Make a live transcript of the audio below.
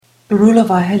The Rule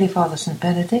of Our Holy Father St.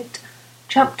 Benedict,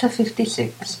 Chapter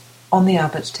 56, on the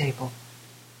Abbot's Table.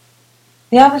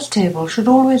 The Abbot's Table should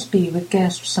always be with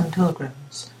guests and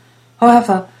pilgrims.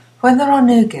 However, when there are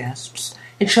no guests,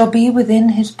 it shall be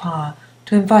within his power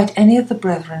to invite any of the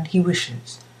brethren he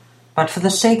wishes, but for the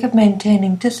sake of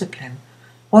maintaining discipline,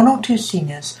 one or two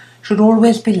seniors should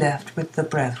always be left with the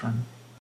brethren.